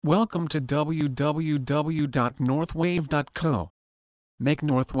Welcome to www.northwave.co. Make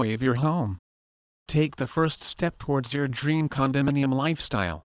Northwave your home. Take the first step towards your dream condominium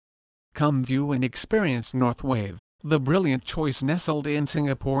lifestyle. Come view and experience Northwave, the brilliant choice nestled in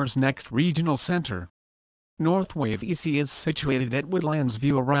Singapore's next regional centre. Northwave EC is situated at Woodlands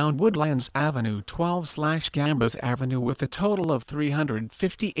View around Woodlands Avenue 12/Gambas Avenue with a total of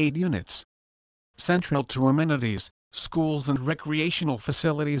 358 units. Central to amenities, schools and recreational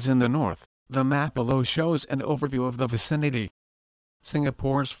facilities in the north, the map below shows an overview of the vicinity.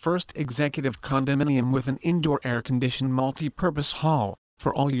 Singapore's first executive condominium with an indoor air-conditioned multi-purpose hall,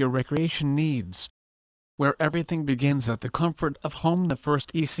 for all your recreation needs. Where everything begins at the comfort of home, the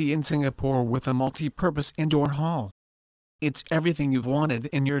first EC in Singapore with a multi-purpose indoor hall. It's everything you've wanted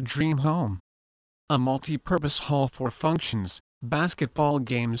in your dream home. A multi-purpose hall for functions, basketball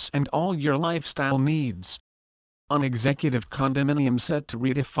games and all your lifestyle needs. An executive condominium set to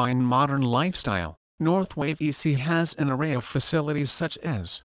redefine modern lifestyle, Northwave EC has an array of facilities such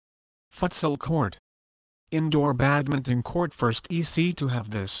as futsal court, indoor badminton court, first EC to have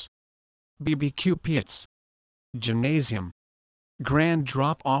this, BBQ pits, gymnasium, grand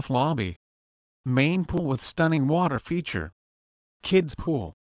drop-off lobby, main pool with stunning water feature, kids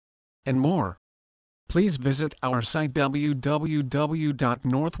pool, and more. Please visit our site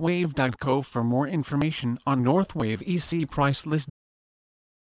www.northwave.co for more information on Northwave EC price list.